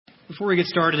Before we get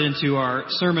started into our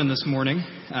sermon this morning,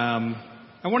 I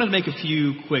wanted to make a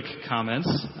few quick comments.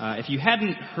 If you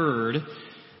hadn't heard,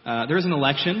 there is an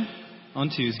election on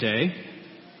Tuesday.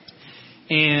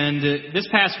 And this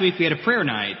past week we had a prayer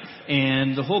night.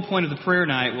 And the whole point of the prayer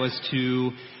night was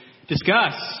to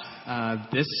discuss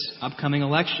this upcoming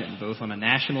election, both on a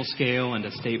national scale and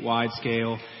a statewide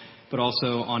scale, but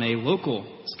also on a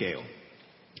local scale.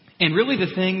 And really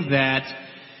the thing that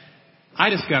I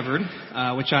discovered,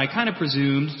 which I kind of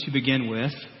presumed to begin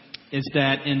with, is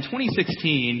that in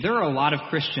 2016, there are a lot of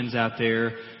Christians out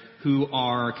there who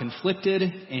are conflicted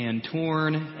and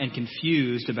torn and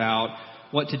confused about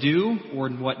what to do or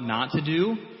what not to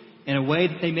do in a way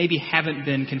that they maybe haven't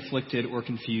been conflicted or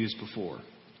confused before.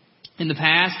 In the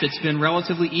past, it's been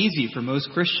relatively easy for most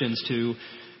Christians to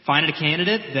find a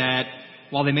candidate that,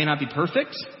 while they may not be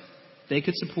perfect, they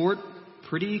could support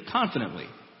pretty confidently.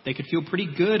 They could feel pretty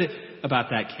good about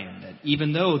that candidate,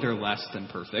 even though they're less than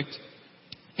perfect.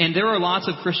 And there are lots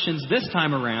of Christians this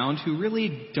time around who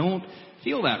really don't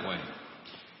feel that way.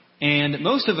 And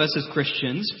most of us as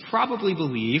Christians probably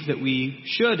believe that we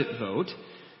should vote,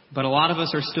 but a lot of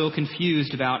us are still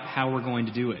confused about how we're going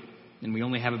to do it. And we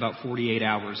only have about 48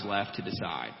 hours left to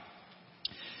decide.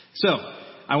 So,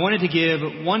 I wanted to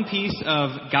give one piece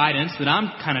of guidance that I'm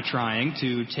kind of trying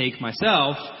to take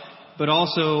myself, but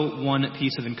also one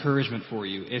piece of encouragement for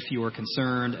you if you are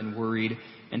concerned and worried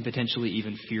and potentially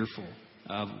even fearful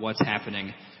of what's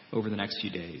happening over the next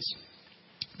few days.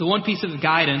 The one piece of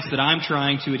guidance that I'm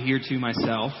trying to adhere to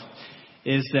myself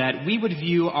is that we would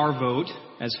view our vote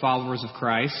as followers of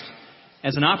Christ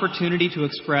as an opportunity to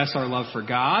express our love for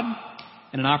God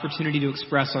and an opportunity to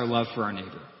express our love for our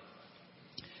neighbor.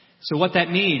 So what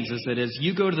that means is that as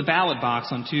you go to the ballot box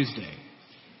on Tuesday,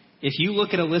 if you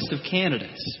look at a list of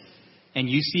candidates and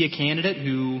you see a candidate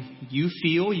who you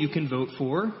feel you can vote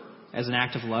for as an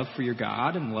act of love for your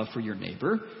God and love for your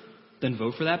neighbor, then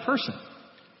vote for that person.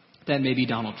 That may be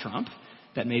Donald Trump.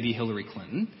 That may be Hillary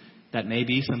Clinton. That may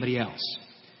be somebody else.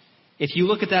 If you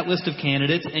look at that list of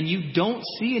candidates and you don't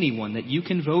see anyone that you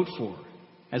can vote for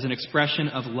as an expression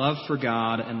of love for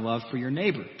God and love for your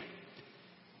neighbor,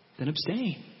 then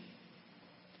abstain.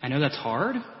 I know that's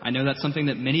hard. I know that's something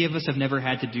that many of us have never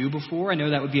had to do before. I know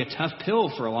that would be a tough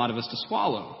pill for a lot of us to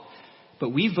swallow. But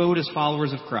we vote as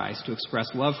followers of Christ to express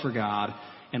love for God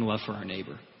and love for our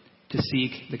neighbor, to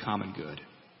seek the common good.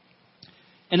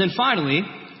 And then finally,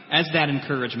 as that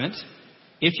encouragement,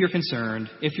 if you're concerned,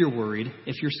 if you're worried,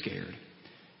 if you're scared,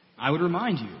 I would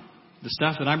remind you, the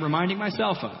stuff that I'm reminding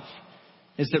myself of,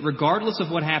 is that regardless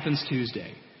of what happens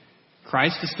Tuesday,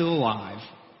 Christ is still alive,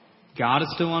 God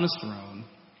is still on his throne,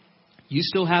 you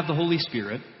still have the Holy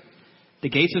Spirit. The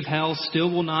gates of hell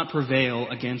still will not prevail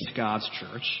against God's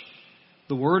church.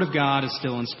 The Word of God is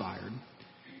still inspired.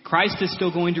 Christ is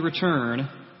still going to return,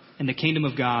 and the kingdom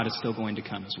of God is still going to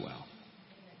come as well.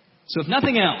 So if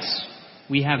nothing else,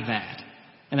 we have that.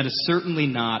 And that is certainly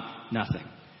not nothing.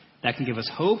 That can give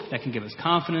us hope, that can give us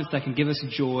confidence, that can give us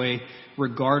joy,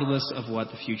 regardless of what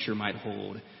the future might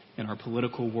hold in our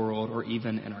political world or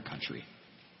even in our country.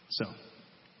 So,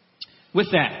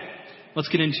 with that, let's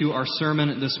get into our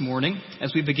sermon this morning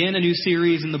as we begin a new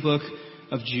series in the book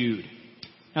of Jude.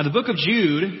 Now, the book of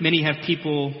Jude, many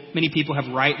people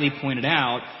have rightly pointed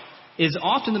out, is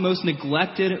often the most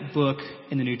neglected book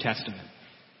in the New Testament.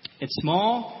 It's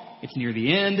small, it's near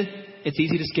the end, it's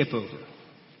easy to skip over.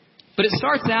 But it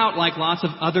starts out like lots of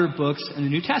other books in the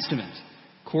New Testament.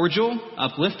 Cordial,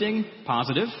 uplifting,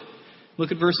 positive.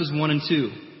 Look at verses 1 and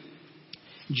 2.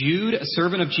 Jude, a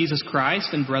servant of Jesus Christ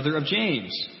and brother of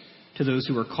James, to those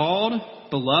who are called,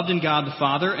 beloved in God the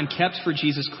Father, and kept for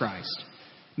Jesus Christ,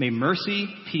 may mercy,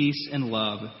 peace, and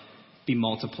love be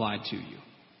multiplied to you.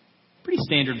 Pretty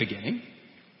standard beginning.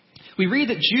 We read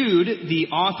that Jude, the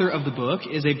author of the book,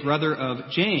 is a brother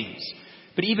of James.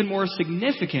 But even more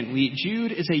significantly,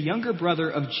 Jude is a younger brother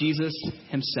of Jesus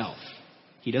himself.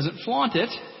 He doesn't flaunt it,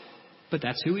 but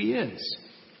that's who he is.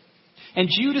 And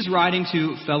Jude is writing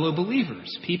to fellow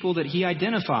believers, people that he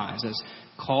identifies as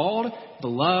called,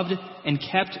 beloved, and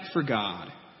kept for God,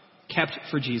 kept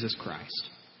for Jesus Christ.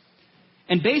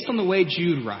 And based on the way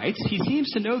Jude writes, he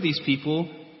seems to know these people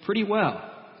pretty well.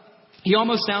 He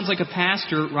almost sounds like a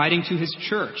pastor writing to his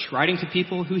church, writing to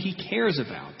people who he cares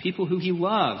about, people who he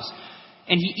loves.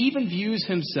 And he even views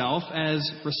himself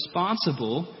as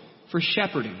responsible for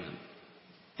shepherding them.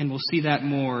 And we'll see that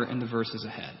more in the verses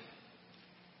ahead.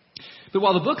 But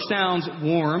while the book sounds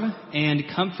warm and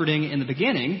comforting in the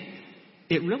beginning,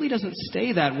 it really doesn't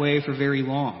stay that way for very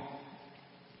long.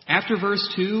 After verse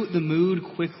 2, the mood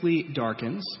quickly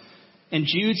darkens, and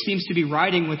Jude seems to be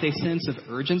writing with a sense of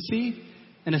urgency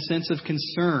and a sense of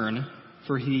concern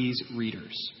for his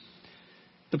readers.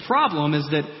 The problem is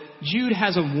that Jude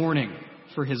has a warning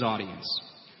for his audience.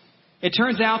 It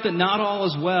turns out that not all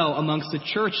is well amongst the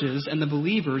churches and the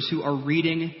believers who are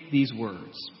reading these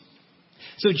words.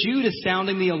 So Jude is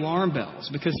sounding the alarm bells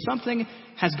because something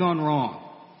has gone wrong,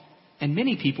 and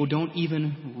many people don't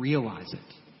even realize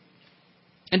it.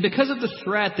 And because of the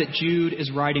threat that Jude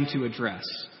is writing to address,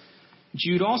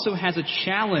 Jude also has a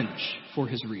challenge for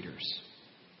his readers.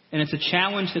 And it's a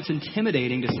challenge that's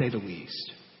intimidating, to say the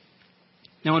least.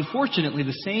 Now, unfortunately,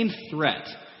 the same threat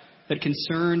that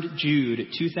concerned Jude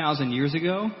 2,000 years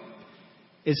ago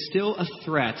is still a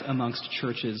threat amongst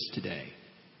churches today.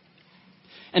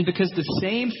 And because the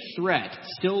same threat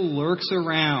still lurks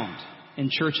around in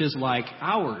churches like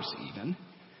ours even,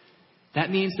 that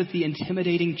means that the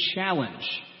intimidating challenge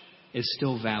is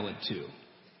still valid too.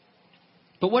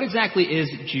 But what exactly is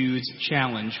Jude's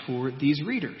challenge for these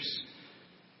readers?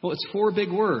 Well, it's 4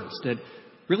 big words that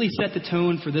really set the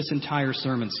tone for this entire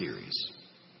sermon series.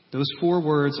 Those 4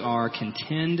 words are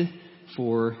contend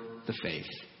for the faith.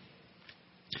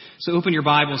 So open your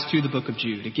Bibles to the book of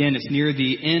Jude. Again, it's near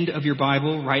the end of your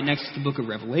Bible, right next to the book of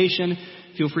Revelation.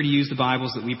 Feel free to use the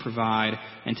Bibles that we provide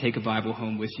and take a Bible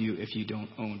home with you if you don't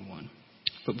own one.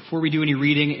 But before we do any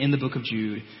reading in the book of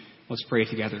Jude, let's pray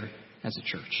together as a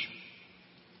church.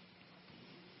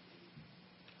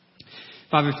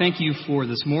 Father, thank you for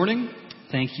this morning.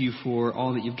 Thank you for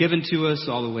all that you've given to us,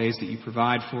 all the ways that you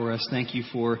provide for us. Thank you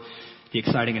for the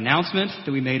exciting announcement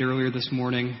that we made earlier this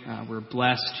morning. We're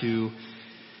blessed to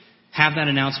have that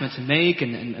announcement to make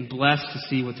and blessed to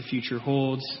see what the future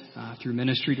holds through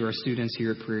ministry to our students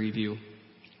here at Prairie View.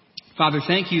 Father,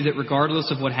 thank you that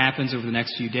regardless of what happens over the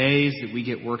next few days that we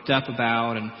get worked up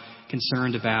about and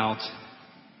concerned about,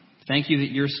 thank you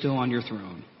that you're still on your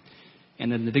throne.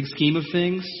 And in the big scheme of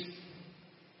things,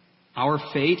 our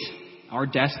fate, our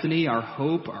destiny, our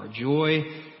hope, our joy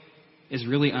is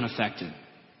really unaffected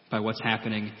by what's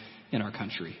happening in our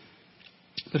country.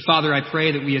 But Father, I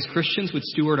pray that we as Christians would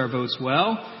steward our votes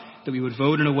well, that we would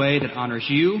vote in a way that honors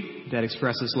you, that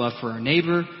expresses love for our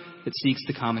neighbor, that seeks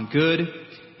the common good,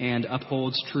 and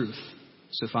upholds truth.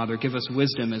 So Father, give us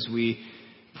wisdom as we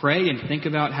pray and think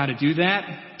about how to do that,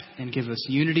 and give us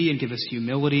unity and give us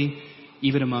humility,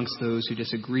 even amongst those who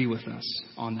disagree with us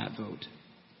on that vote.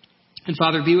 And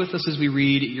Father, be with us as we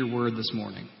read your word this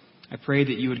morning. I pray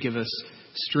that you would give us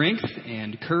strength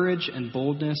and courage and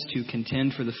boldness to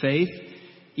contend for the faith,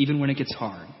 even when it gets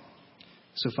hard.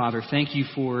 So Father, thank you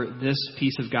for this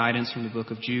piece of guidance from the book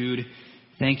of Jude.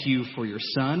 Thank you for your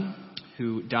Son,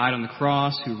 who died on the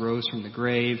cross, who rose from the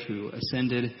grave, who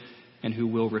ascended, and who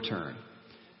will return.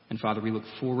 And Father, we look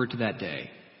forward to that day.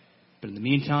 But in the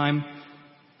meantime,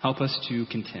 help us to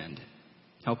contend.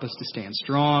 Help us to stand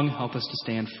strong. Help us to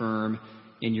stand firm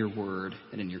in your word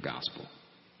and in your gospel.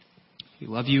 We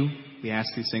love you. We ask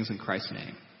these things in Christ's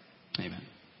name. Amen.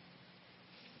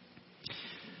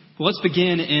 Well, let's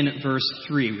begin in verse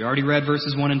 3. We already read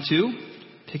verses 1 and 2,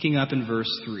 picking up in verse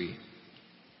 3.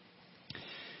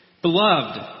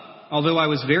 Beloved, although I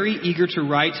was very eager to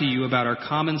write to you about our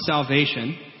common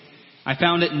salvation, I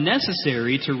found it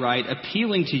necessary to write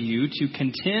appealing to you to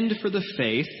contend for the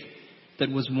faith that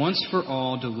was once for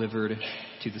all delivered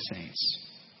to the saints.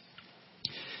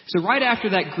 So right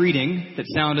after that greeting that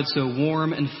sounded so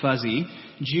warm and fuzzy,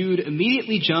 Jude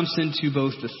immediately jumps into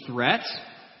both the threat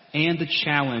and the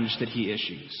challenge that he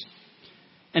issues.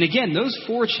 And again, those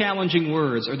 4 challenging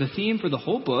words are the theme for the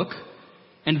whole book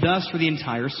and thus for the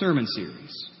entire sermon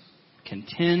series.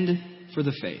 Contend for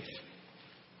the faith.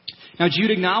 Now,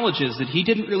 Jude acknowledges that he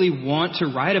didn't really want to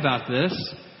write about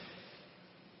this.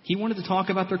 He wanted to talk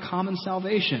about their common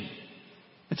salvation,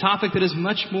 a topic that is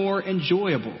much more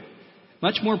enjoyable,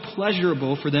 much more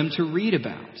pleasurable for them to read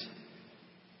about.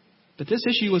 But this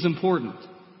issue was important,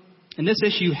 and this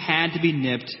issue had to be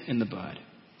nipped in the bud.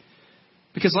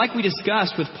 Because like we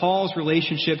discussed with Paul's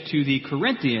relationship to the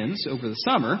Corinthians over the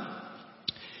summer,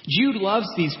 Jude loves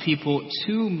these people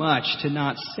too much to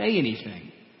not say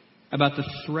anything about the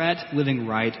threat living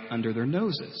right under their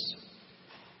noses.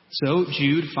 So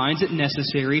Jude finds it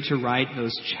necessary to write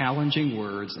those challenging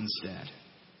words instead.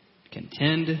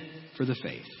 Contend for the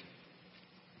faith.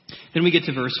 Then we get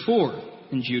to verse 4,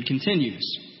 and Jude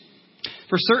continues.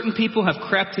 For certain people have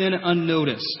crept in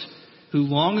unnoticed, who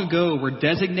long ago were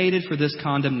designated for this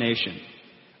condemnation.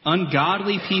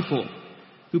 Ungodly people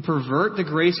who pervert the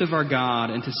grace of our God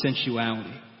into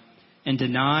sensuality and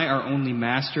deny our only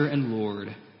Master and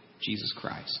Lord, Jesus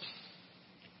Christ.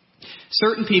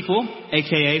 Certain people,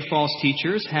 aka false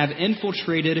teachers, have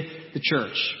infiltrated the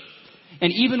church.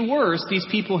 And even worse, these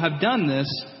people have done this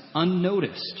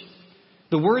unnoticed.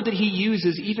 The word that he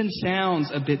uses even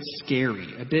sounds a bit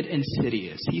scary, a bit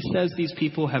insidious. He says these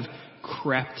people have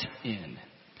crept in.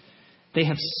 They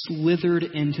have slithered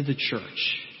into the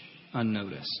church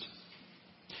unnoticed.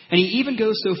 And he even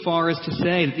goes so far as to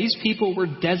say that these people were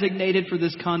designated for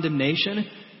this condemnation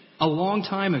a long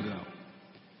time ago.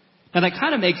 Now that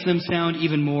kind of makes them sound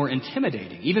even more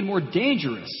intimidating, even more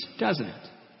dangerous, doesn't it?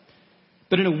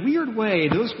 But in a weird way,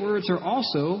 those words are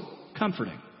also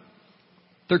comforting.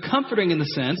 They're comforting in the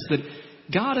sense that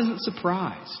God isn't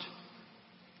surprised.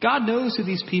 God knows who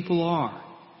these people are.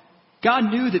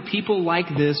 God knew that people like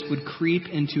this would creep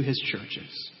into his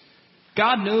churches.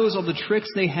 God knows all the tricks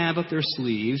they have up their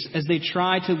sleeves as they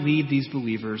try to lead these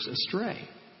believers astray.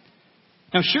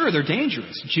 Now, sure, they're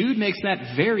dangerous. Jude makes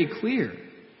that very clear.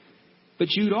 But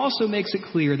Jude also makes it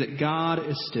clear that God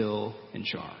is still in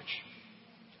charge.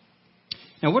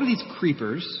 Now, what are these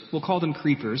creepers? We'll call them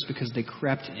creepers because they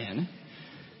crept in.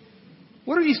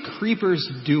 What are these creepers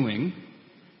doing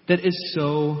that is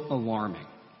so alarming?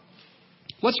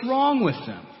 What's wrong with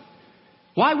them?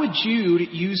 Why would Jude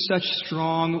use such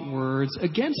strong words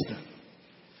against them?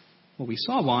 Well, we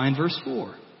saw why in verse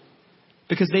 4.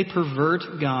 Because they pervert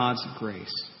God's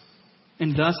grace,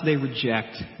 and thus they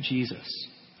reject Jesus.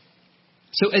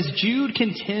 So as Jude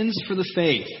contends for the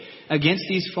faith against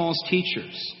these false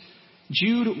teachers,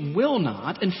 Jude will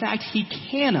not, in fact, he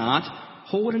cannot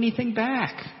hold anything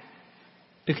back.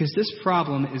 Because this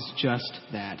problem is just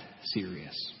that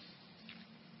serious.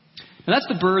 Now that's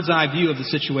the bird's eye view of the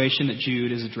situation that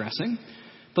Jude is addressing.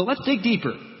 But let's dig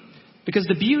deeper. Because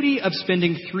the beauty of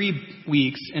spending 3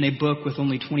 weeks in a book with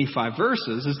only 25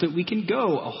 verses is that we can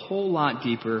go a whole lot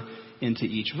deeper into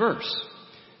each verse.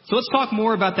 So let's talk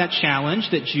more about that challenge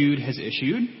that Jude has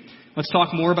issued. Let's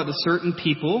talk more about the certain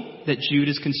people that Jude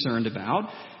is concerned about.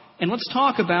 And let's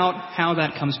talk about how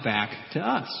that comes back to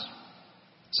us.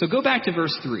 So go back to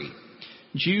verse 3.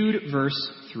 Jude,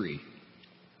 verse 3.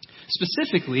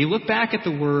 Specifically, look back at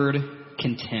the word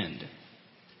contend.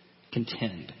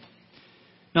 Contend.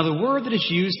 Now, the word that is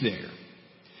used there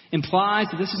implies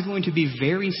that this is going to be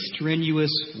very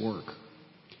strenuous work.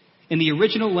 In the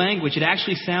original language, it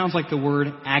actually sounds like the word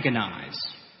agonize.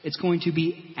 It's going to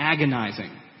be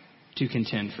agonizing to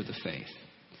contend for the faith.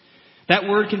 That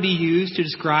word can be used to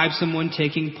describe someone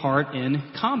taking part in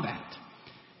combat.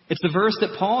 It's the verse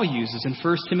that Paul uses in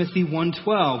 1 Timothy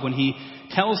 1:12 when he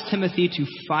tells Timothy to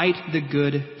fight the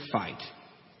good fight,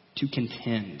 to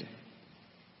contend.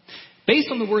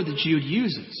 Based on the word that Jude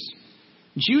uses,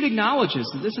 Jude acknowledges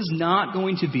that this is not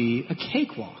going to be a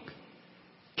cakewalk.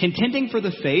 Contending for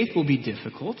the faith will be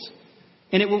difficult,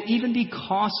 and it will even be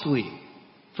costly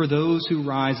for those who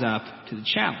rise up to the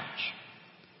challenge.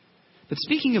 But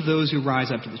speaking of those who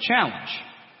rise up to the challenge,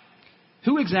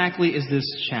 who exactly is this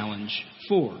challenge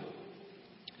for?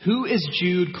 Who is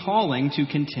Jude calling to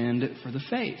contend for the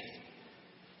faith?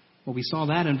 Well, we saw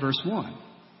that in verse 1.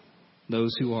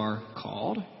 Those who are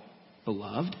called,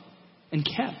 beloved, and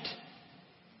kept.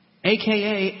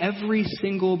 AKA every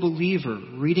single believer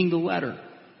reading the letter,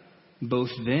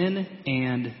 both then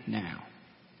and now.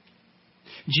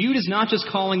 Jude is not just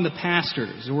calling the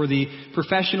pastors or the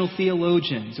professional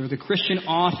theologians or the Christian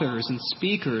authors and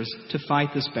speakers to fight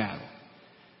this battle.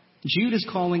 Jude is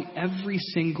calling every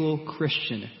single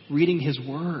Christian reading his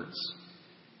words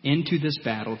into this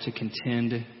battle to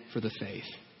contend for the faith.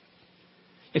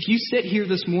 If you sit here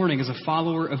this morning as a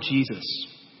follower of Jesus,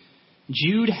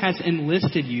 Jude has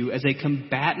enlisted you as a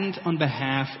combatant on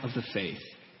behalf of the faith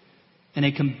and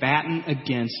a combatant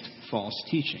against false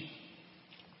teaching.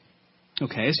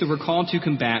 Okay, so we're called to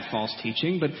combat false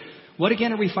teaching, but what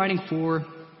again are we fighting for?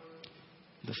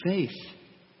 The faith.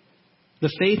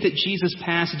 The faith that Jesus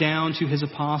passed down to his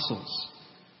apostles.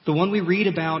 The one we read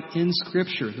about in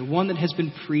Scripture. The one that has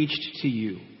been preached to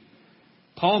you.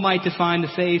 Paul might define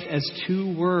the faith as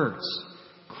 2 words.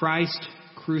 Christ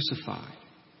crucified.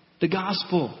 The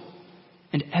gospel.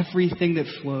 And everything that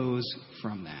flows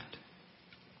from that.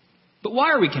 But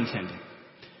why are we contending?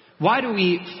 Why do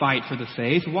we fight for the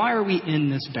faith? Why are we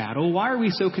in this battle? Why are we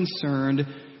so concerned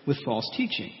with false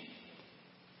teaching?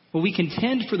 Well, we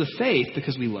contend for the faith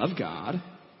because we love God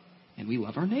and we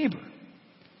love our neighbor.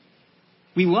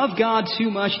 We love God too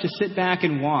much to sit back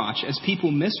and watch as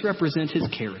people misrepresent his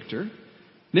character,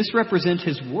 misrepresent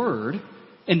his word,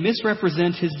 and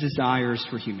misrepresent his desires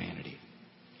for humanity.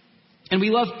 And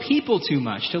we love people too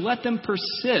much to let them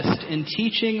persist in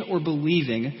teaching or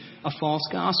believing a false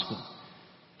gospel.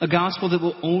 A gospel that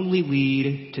will only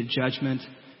lead to judgment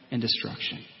and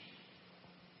destruction.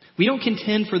 We don't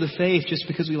contend for the faith just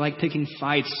because we like picking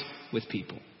fights with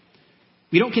people.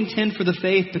 We don't contend for the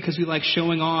faith because we like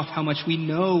showing off how much we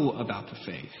know about the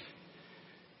faith.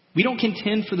 We don't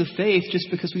contend for the faith just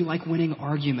because we like winning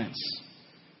arguments.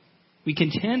 We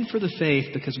contend for the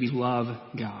faith because we love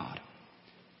God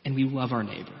and we love our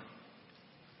neighbor.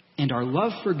 And our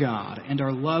love for God and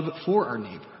our love for our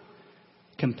neighbor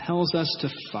compels us to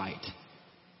fight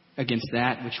against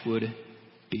that which would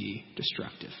be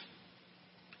destructive.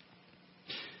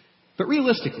 But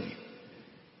realistically,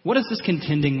 what does this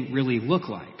contending really look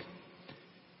like?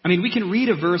 I mean, we can read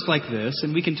a verse like this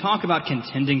and we can talk about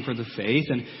contending for the faith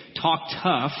and talk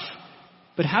tough,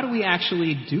 but how do we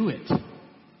actually do it?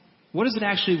 What does it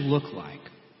actually look like?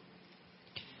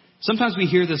 Sometimes we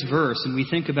hear this verse and we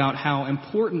think about how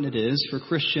important it is for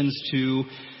Christians to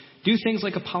do things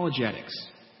like apologetics,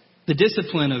 the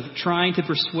discipline of trying to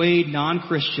persuade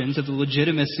non-Christians of the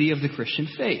legitimacy of the Christian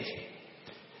faith.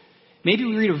 Maybe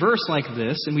we read a verse like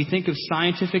this and we think of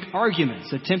scientific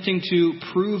arguments attempting to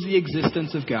prove the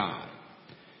existence of God.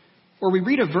 Or we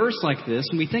read a verse like this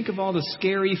and we think of all the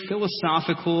scary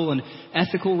philosophical and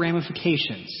ethical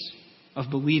ramifications of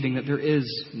believing that there is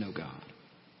no God.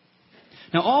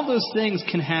 Now, all those things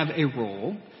can have a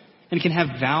role and can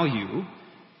have value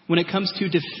when it comes to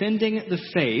defending the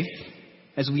faith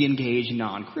as we engage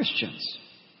non-Christians.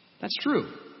 That's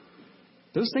true.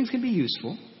 Those things can be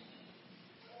useful.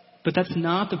 But that's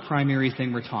not the primary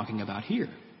thing we're talking about here.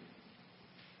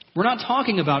 We're not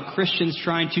talking about Christians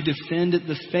trying to defend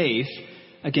the faith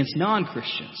against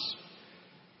non-Christians.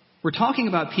 We're talking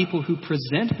about people who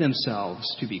present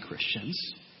themselves to be Christians,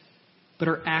 but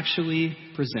are actually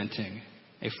presenting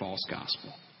a false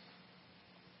gospel.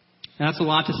 Now, that's a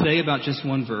lot to say about just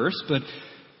one verse, but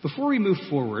before we move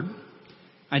forward,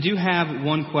 I do have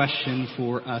one question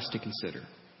for us to consider,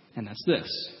 and that's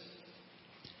this.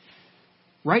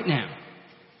 Right now,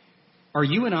 are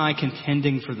you and I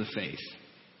contending for the faith?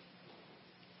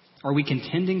 Are we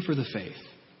contending for the faith?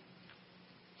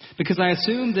 Because I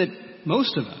assume that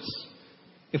most of us,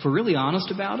 if we're really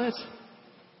honest about it,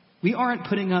 we aren't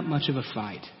putting up much of a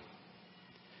fight.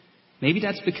 Maybe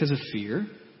that's because of fear.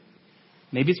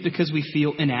 Maybe it's because we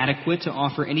feel inadequate to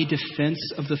offer any defense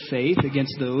of the faith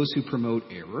against those who promote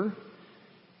error.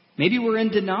 Maybe we're in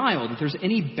denial that there's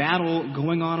any battle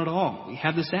going on at all. We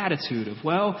have this attitude of,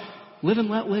 well, live and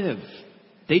let live.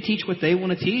 They teach what they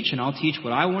want to teach, and I'll teach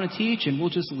what I want to teach, and we'll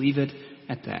just leave it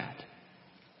at that.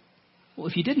 Well,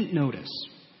 if you didn't notice,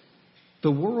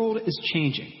 the world is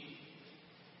changing.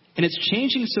 And it's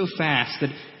changing so fast that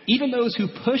even those who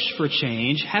push for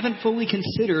change haven't fully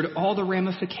considered all the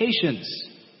ramifications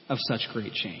of such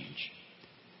great change.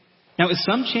 Now, is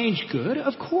some change good?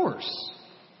 Of course.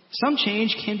 Some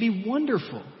change can be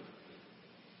wonderful,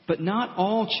 but not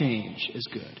all change is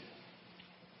good.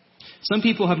 Some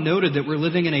people have noted that we're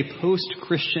living in a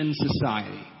post-Christian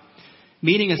society,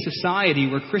 meaning a society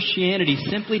where Christianity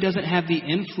simply doesn't have the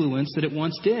influence that it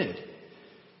once did.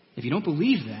 If you don't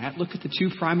believe that, look at the two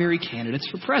primary candidates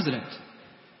for president.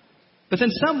 But then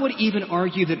some would even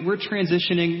argue that we're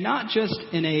transitioning not just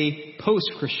in a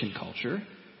post-Christian culture,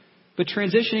 but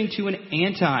transitioning to an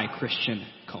anti-Christian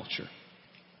culture.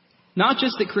 Not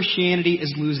just that Christianity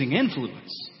is losing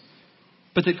influence,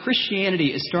 but that Christianity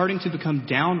is starting to become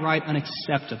downright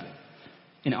unacceptable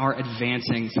in our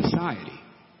advancing society.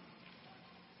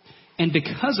 And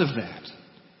because of that,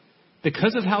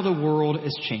 because of how the world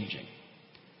is changing,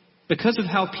 because of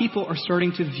how people are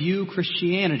starting to view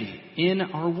Christianity in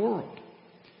our world,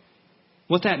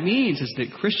 what that means is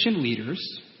that Christian leaders,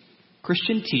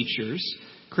 Christian teachers,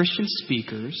 Christian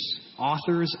speakers,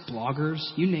 authors, bloggers,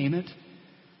 you name it,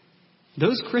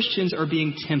 those Christians are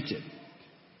being tempted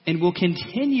and will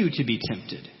continue to be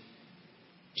tempted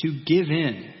to give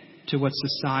in to what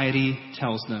society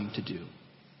tells them to do.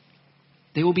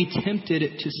 They will be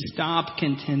tempted to stop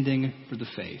contending for the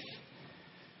faith.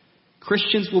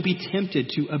 Christians will be tempted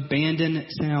to abandon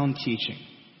sound teaching.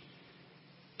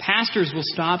 Pastors will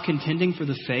stop contending for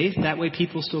the faith. That way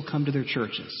people still come to their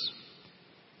churches.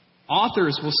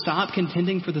 Authors will stop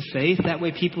contending for the faith. That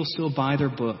way people still buy their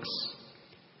books.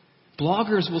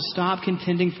 Bloggers will stop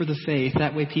contending for the faith.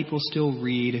 That way people still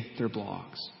read their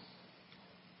blogs.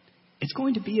 It's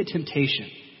going to be a temptation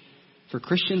for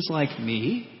Christians like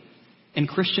me and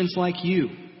Christians like you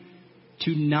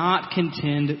to not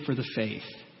contend for the faith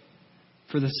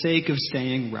for the sake of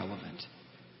staying relevant,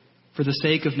 for the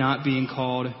sake of not being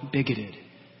called bigoted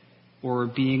or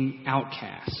being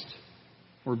outcast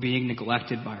or being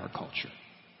neglected by our culture.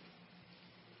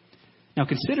 Now,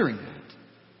 considering that,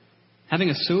 having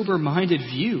a sober-minded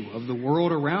view of the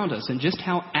world around us and just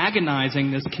how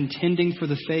agonizing this contending for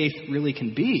the faith really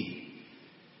can be,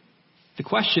 the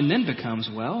question then becomes,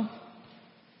 well,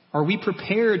 are we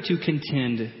prepared to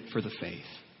contend for the faith?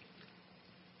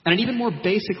 At an even more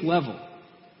basic level,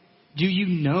 Do you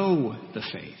know the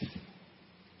faith?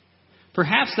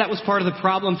 Perhaps that was part of the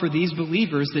problem for these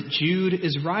believers that Jude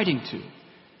is writing to.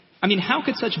 I mean, how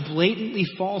could such blatantly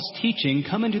false teaching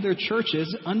come into their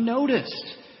churches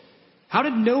unnoticed? How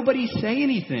did nobody say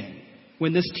anything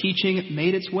when this teaching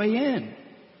made its way in?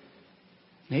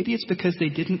 Maybe it's because they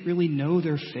didn't really know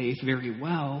their faith very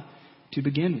well to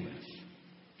begin with.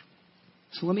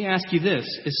 So let me ask you this.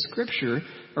 Is Scripture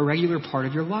a regular part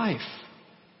of your life?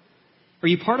 Are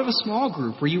you part of a small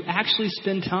group where you actually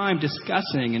spend time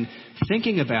discussing and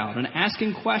thinking about and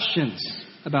asking questions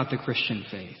about the Christian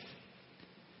faith?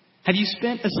 Have you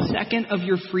spent a second of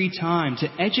your free time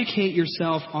to educate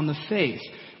yourself on the faith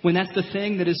when that's the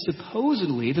thing that is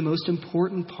supposedly the most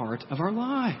important part of our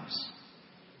lives?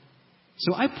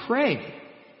 So I pray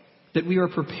that we are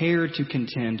prepared to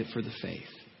contend for the faith.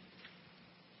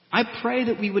 I pray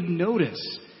that we would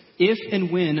notice if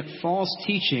and when false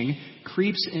teaching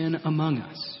creeps in among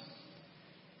us.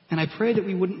 And I pray that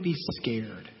we wouldn't be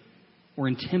scared or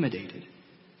intimidated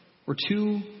or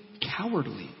too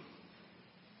cowardly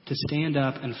to stand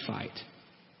up and fight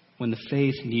when the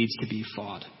faith needs to be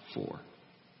fought for.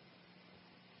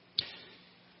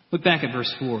 Look back at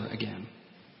verse 4 again.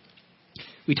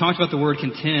 We talked about the word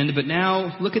contend, but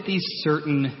now look at these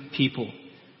certain people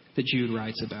that Jude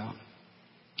writes about.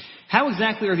 How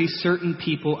exactly are these certain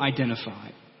people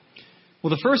identified?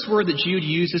 Well, the first word that Jude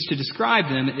uses to describe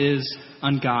them is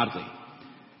ungodly.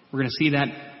 We're going to see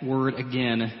that word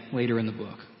again later in the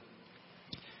book.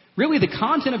 Really, the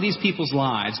content of these people's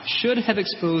lives should have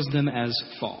exposed them as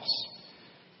false.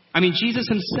 I mean, Jesus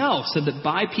himself said that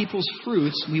by people's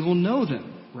fruits we will know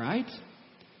them, right?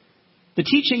 The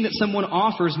teaching that someone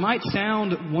offers might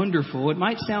sound wonderful, it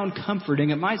might sound comforting,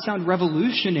 it might sound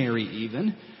revolutionary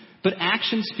even, but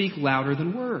actions speak louder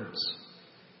than words.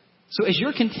 So as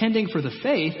you're contending for the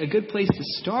faith, a good place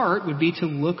to start would be to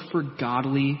look for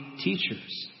godly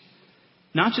teachers.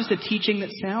 Not just a teaching that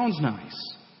sounds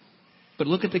nice, but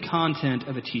look at the content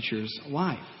of a teacher's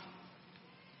life.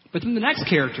 But then the next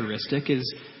characteristic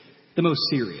is the most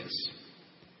serious.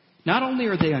 Not only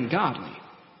are they ungodly,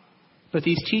 but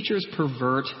these teachers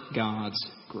pervert God's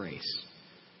grace.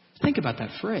 Think about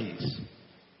that phrase.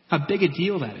 How big a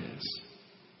deal that is.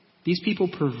 These people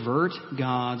pervert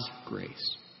God's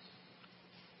grace.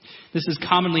 This is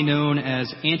commonly known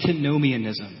as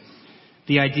antinomianism.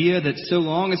 The idea that so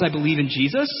long as I believe in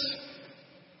Jesus,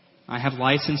 I have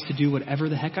license to do whatever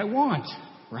the heck I want,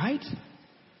 right?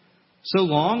 So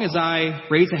long as I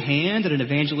raise a hand at an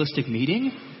evangelistic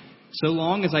meeting, so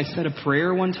long as I said a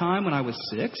prayer one time when I was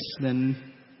 6,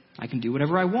 then I can do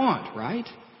whatever I want, right?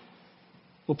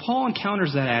 Well, Paul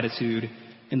encounters that attitude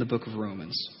in the book of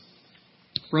Romans.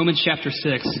 Romans chapter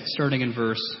 6, starting in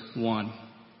verse 1.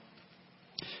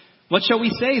 What shall we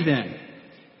say then?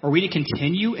 Are we to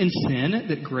continue in sin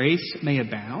that grace may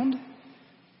abound?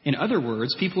 In other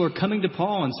words, people are coming to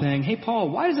Paul and saying, hey, Paul,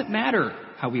 why does it matter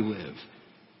how we live?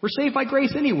 We're saved by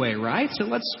grace anyway, right? So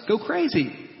let's go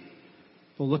crazy.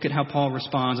 Well, look at how Paul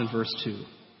responds in verse 2.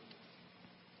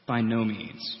 By no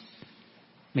means.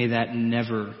 May that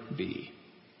never be.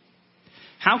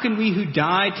 How can we who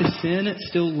died to sin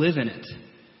still live in it?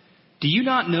 Do you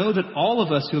not know that all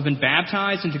of us who have been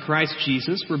baptized into Christ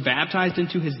Jesus were baptized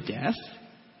into his death?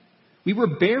 We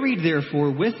were buried, therefore,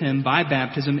 with him by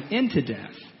baptism into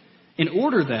death, in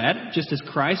order that, just as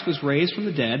Christ was raised from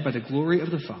the dead by the glory of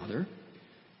the Father,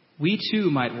 we too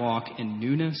might walk in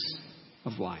newness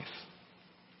of life.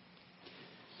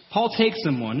 Paul takes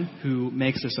someone who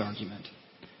makes this argument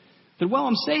that, well,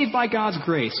 I'm saved by God's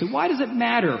grace, so why does it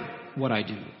matter what I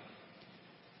do?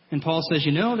 And Paul says,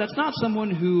 that's not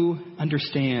someone who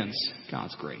understands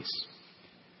God's grace.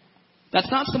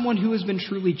 That's not someone who has been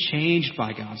truly changed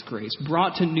by God's grace,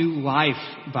 brought to new life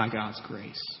by God's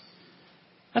grace.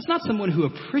 That's not someone who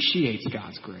appreciates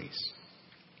God's grace.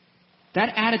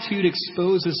 That attitude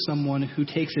exposes someone who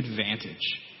takes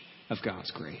advantage of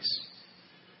God's grace,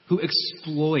 who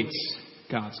exploits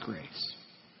God's grace.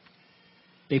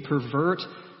 They pervert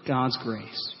God's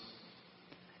grace.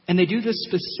 And they do this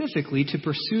specifically to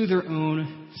pursue their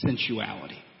own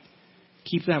sensuality.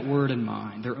 Keep that word in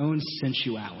mind, their own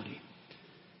sensuality.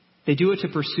 They do it to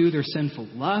pursue their sinful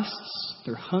lusts,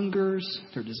 their hungers,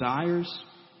 their desires.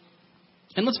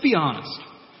 And let's be honest,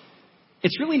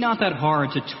 it's really not that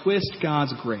hard to twist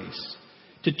God's grace,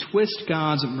 to twist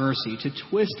God's mercy, to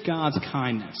twist God's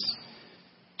kindness,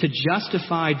 to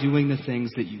justify doing the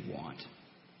things that you want.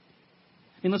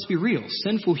 And let's be real,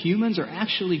 sinful humans are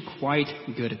actually quite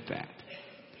good at that.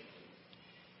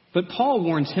 But Paul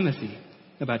warned Timothy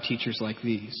about teachers like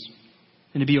these,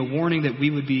 and to be a warning that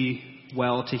we would be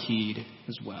well to heed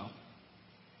as well.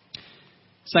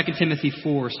 2 Timothy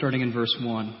 4, starting in verse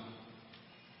 1.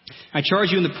 I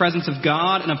charge you in the presence of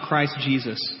God and of Christ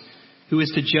Jesus, who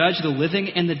is to judge the living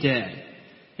and the dead,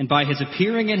 and by his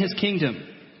appearing in his kingdom,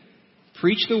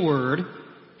 preach the word,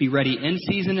 be ready in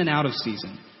season and out of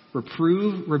season,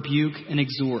 reprove, rebuke, and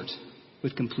exhort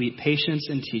with complete patience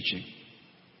and teaching.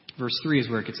 Verse 3 is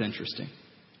where it gets interesting.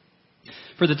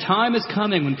 For the time is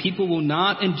coming when people will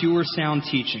not endure sound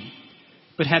teaching,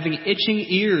 but having itching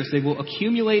ears, they will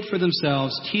accumulate for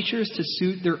themselves teachers to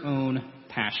suit their own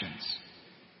passions.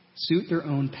 Suit their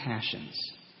own passions.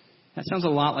 That sounds a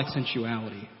lot like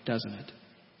sensuality, doesn't it?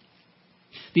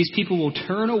 These people will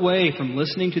turn away from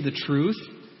listening to the truth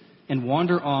and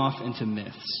wander off into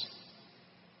myths.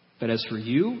 But as for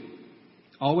you,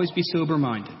 always be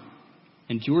sober-minded,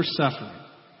 endure suffering,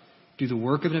 do the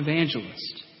work of an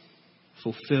evangelist,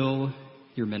 fulfill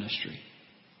your ministry.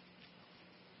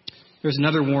 There's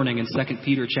another warning in 2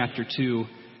 Peter chapter 2,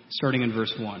 starting in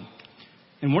verse 1.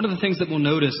 And one of the things that we'll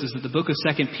notice is that the book of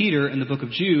 2 Peter and the book of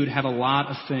Jude have a lot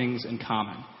of things in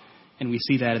common. And we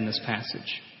see that in this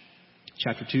passage.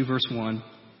 Chapter 2, verse 1.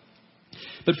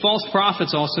 But false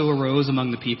prophets also arose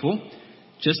among the people,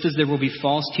 just as there will be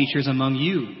false teachers among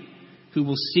you, who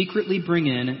will secretly bring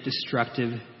in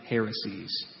destructive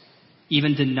heresies,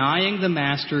 even denying the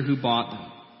master who bought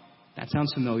them. That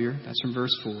sounds familiar. That's from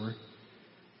verse 4.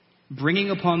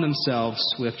 Bringing upon themselves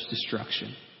swift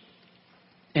destruction.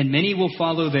 And many will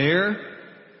follow their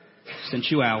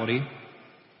sensuality,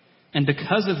 and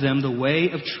because of them the way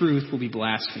of truth will be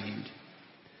blasphemed.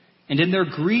 And in their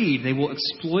greed they will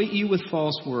exploit you with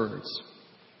false words.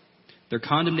 Their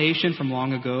condemnation from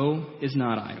long ago is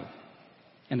not idle,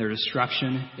 and their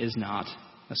destruction is not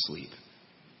asleep.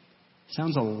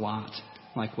 Sounds a lot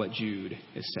like what Jude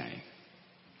is saying.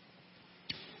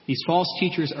 These false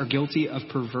teachers are guilty of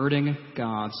perverting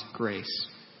God's grace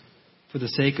for the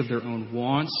sake of their own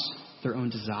wants, their own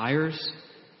desires,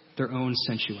 their own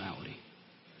sensuality.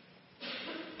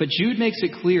 But Jude makes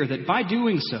it clear that by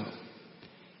doing so,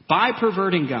 by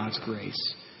perverting God's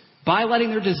grace, by letting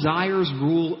their desires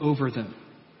rule over them,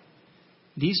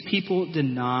 these people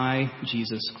deny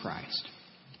Jesus Christ.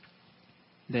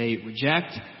 They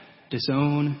reject,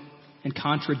 disown, and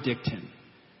contradict him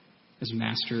as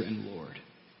Master and Lord.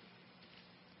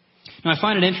 Now, I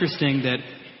find it interesting that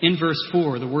in verse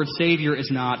 4, the word Savior is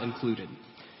not included.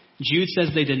 Jude says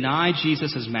they deny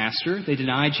Jesus as Master, they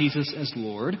deny Jesus as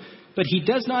Lord, but he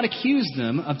does not accuse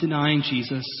them of denying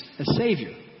Jesus as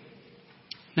Savior.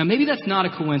 Now, maybe that's not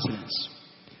a coincidence,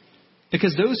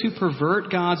 because those who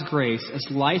pervert God's grace as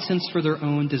license for their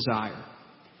own desire,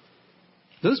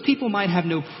 those people might have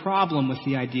no problem with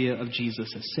the idea of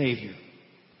Jesus as Savior.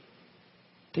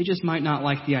 They just might not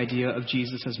like the idea of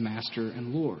Jesus as Master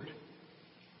and Lord.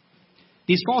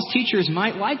 These false teachers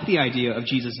might like the idea of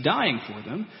Jesus dying for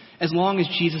them, as long as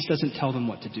Jesus doesn't tell them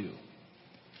what to do.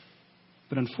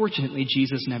 But unfortunately,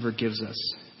 Jesus never gives us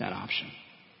that option.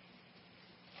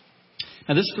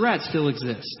 Now, this threat still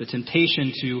exists, the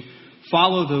temptation to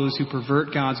follow those who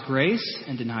pervert God's grace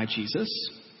and deny Jesus.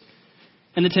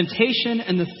 And the temptation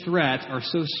and the threat are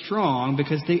so strong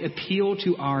because they appeal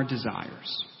to our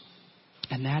desires.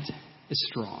 And that is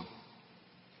strong.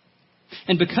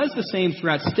 And because the same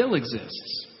threat still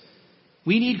exists,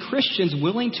 we need Christians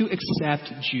willing to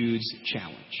accept Jude's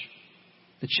challenge.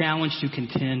 The challenge to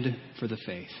contend for the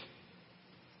faith.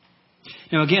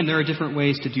 Now again, there are different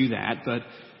ways to do that, but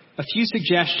a few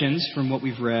suggestions from what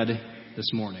we've read this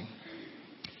morning.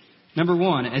 Number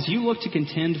one, as you look to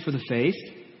contend for the faith,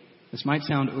 this might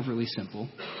sound overly simple,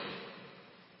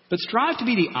 but strive to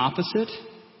be the opposite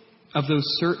of those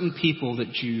certain people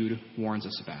that Jude warns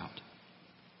us about.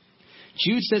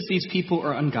 Jude says these people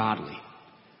are ungodly.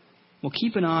 Well,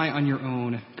 keep an eye on your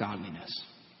own godliness.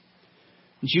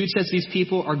 Jude says these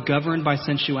people are governed by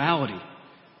sensuality.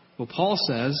 Well, Paul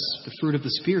says the fruit of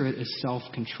the Spirit is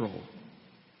self-control,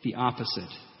 the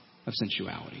opposite of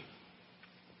sensuality.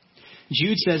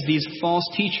 Jude says these false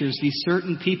teachers, these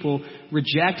certain people,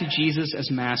 reject Jesus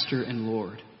as Master and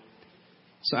Lord.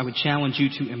 So I would challenge you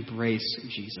to embrace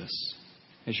Jesus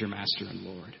as your Master and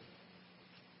Lord.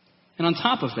 And on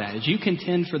top of that, as you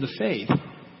contend for the faith,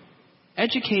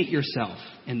 educate yourself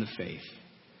in the faith.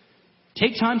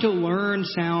 Take time to learn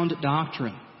sound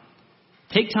doctrine.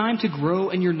 Take time to grow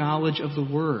in your knowledge of the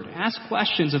Word. Ask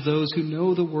questions of those who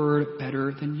know the Word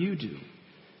better than you do,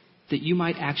 that you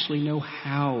might actually know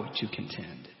how to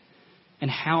contend and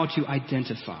how to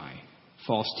identify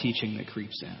false teaching that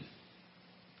creeps in.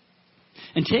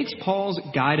 And takes Paul's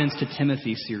guidance to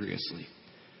Timothy seriously.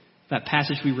 That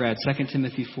passage we read, 2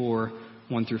 Timothy 4,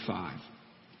 1 through 5.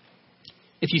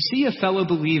 If you see a fellow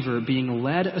believer being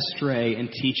led astray in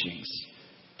teachings,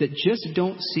 that just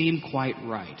don't seem quite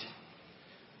right.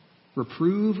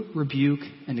 Reprove, rebuke,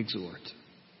 and exhort.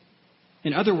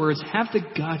 In other words, have the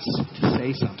guts to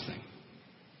say something.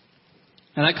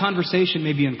 Now, that conversation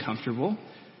may be uncomfortable.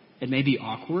 It may be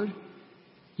awkward.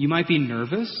 You might be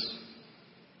nervous.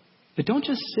 But don't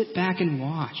just sit back and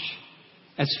watch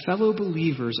as fellow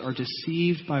believers are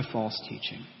deceived by false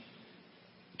teaching.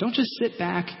 Don't just sit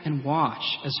back and watch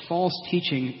as false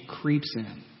teaching creeps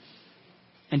in.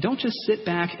 And don't just sit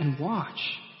back and watch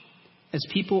as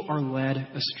people are led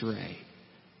astray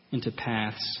into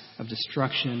paths of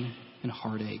destruction and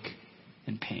heartache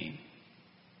and pain.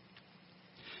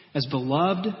 As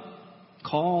beloved,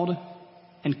 called,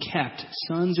 and kept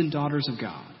sons and daughters of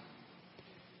God,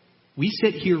 we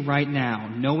sit here right now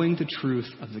knowing the truth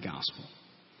of the gospel.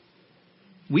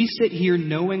 We sit here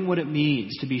knowing what it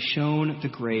means to be shown the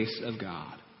grace of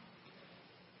God.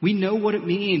 We know what it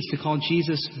means to call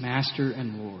Jesus Master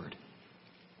and Lord.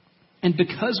 And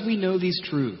because we know these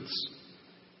truths,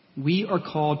 we are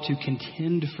called to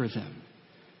contend for them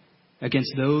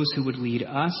against those who would lead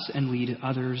us and lead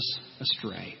others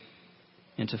astray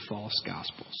into false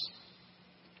gospels.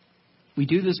 We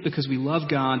do this because we love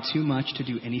God too much to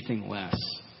do anything less.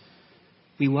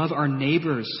 We love our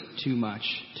neighbors too much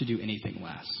to do anything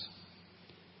less.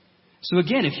 So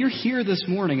again, if you're here this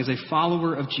morning as a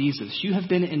follower of Jesus, you have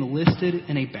been enlisted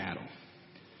in a battle.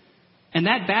 And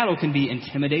that battle can be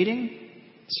intimidating,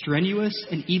 strenuous,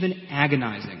 and even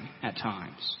agonizing at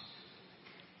times.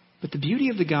 But the beauty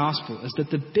of the gospel is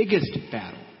that the biggest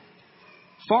battle,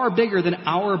 far bigger than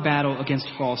our battle against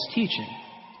false teaching,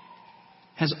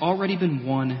 has already been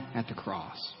won at the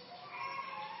cross.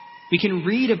 We can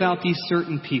read about these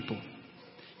certain people.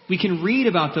 We can read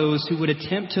about those who would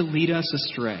attempt to lead us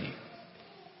astray.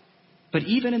 But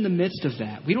even in the midst of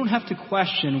that, we don't have to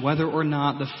question whether or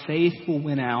not the faith will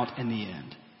win out in the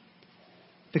end.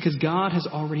 Because God has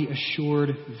already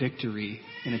assured victory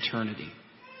in eternity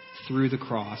through the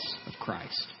cross of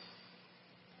Christ.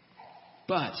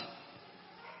 But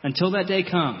until that day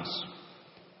comes,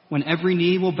 when every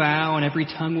knee will bow and every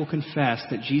tongue will confess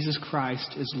that Jesus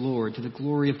Christ is Lord to the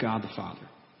glory of God the Father,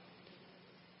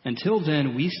 until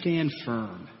then, we stand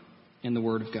firm in the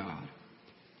Word of God.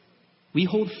 We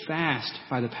hold fast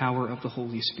by the power of the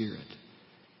Holy Spirit,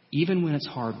 even when it's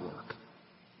hard work,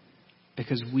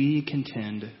 because we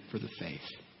contend for the faith.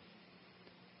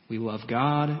 We love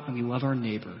God and we love our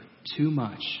neighbor too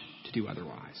much to do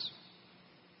otherwise.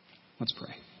 Let's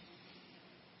pray.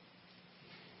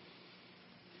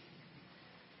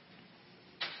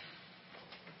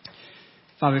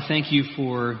 Father, thank you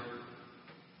for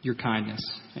your kindness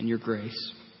and your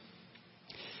grace.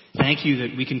 Thank you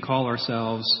that we can call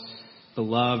ourselves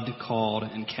beloved, called,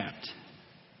 and kept.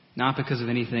 Not because of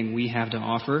anything we have to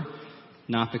offer,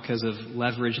 not because of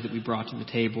leverage that we brought to the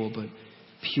table, but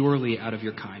purely out of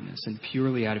your kindness and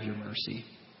purely out of your mercy.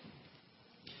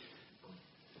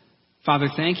 Father,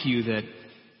 thank you that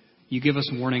you give us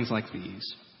warnings like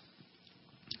these.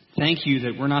 Thank you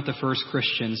that we're not the first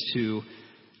Christians to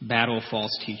battle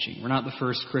false teaching. We're not the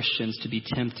first Christians to be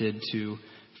tempted to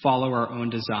follow our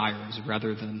own desires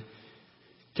rather than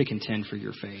to contend for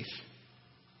your faith.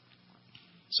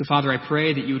 So, Father, I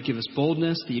pray that you would give us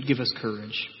boldness, that you'd give us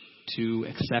courage to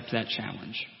accept that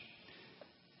challenge.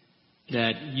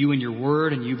 That you and your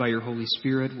word and you by your Holy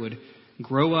Spirit would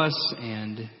grow us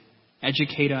and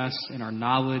educate us in our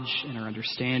knowledge, in our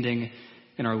understanding,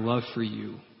 in our love for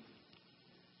you,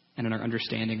 and in our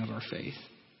understanding of our faith.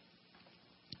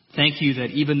 Thank you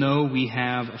that even though we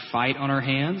have a fight on our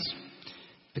hands,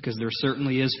 because there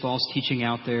certainly is false teaching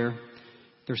out there,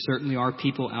 there certainly are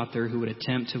people out there who would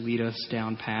attempt to lead us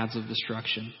down paths of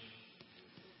destruction.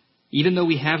 Even though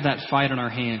we have that fight on our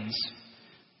hands,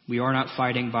 we are not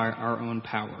fighting by our own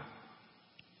power.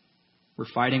 We're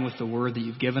fighting with the word that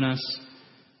you've given us.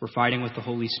 We're fighting with the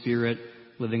Holy Spirit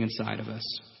living inside of us.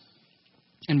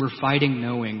 And we're fighting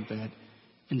knowing that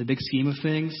in the big scheme of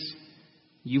things,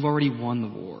 you've already won the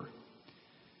war.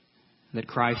 That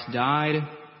Christ died,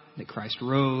 that Christ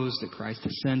rose, that Christ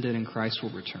ascended, and Christ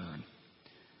will return.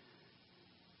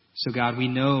 So God, we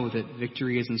know that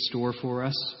victory is in store for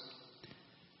us.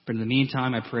 But in the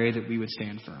meantime, I pray that we would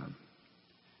stand firm.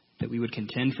 That we would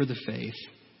contend for the faith.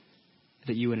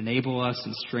 That you would enable us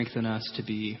and strengthen us to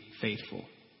be faithful,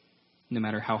 no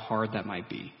matter how hard that might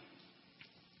be.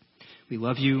 We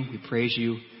love you. We praise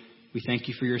you. We thank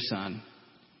you for your Son.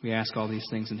 We ask all these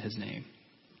things in his name.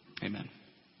 Amen.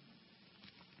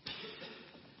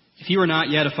 If you are not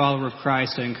yet a follower of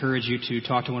Christ, I encourage you to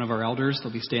talk to one of our elders.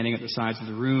 They'll be standing at the sides of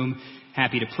the room,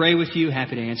 happy to pray with you,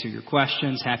 happy to answer your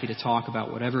questions, happy to talk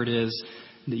about whatever it is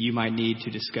that you might need to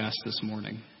discuss this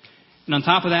morning. And on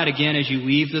top of that, again, as you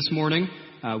leave this morning,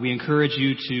 we encourage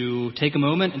you to take a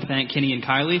moment and thank Kenny and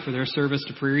Kylie for their service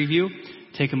to Prairie View.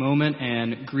 Take a moment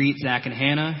and greet Zach and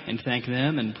Hannah and thank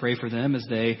them and pray for them as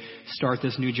they start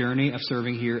this new journey of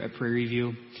serving here at Prairie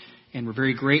View. And we're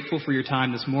very grateful for your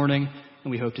time this morning,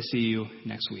 and we hope to see you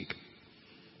next week.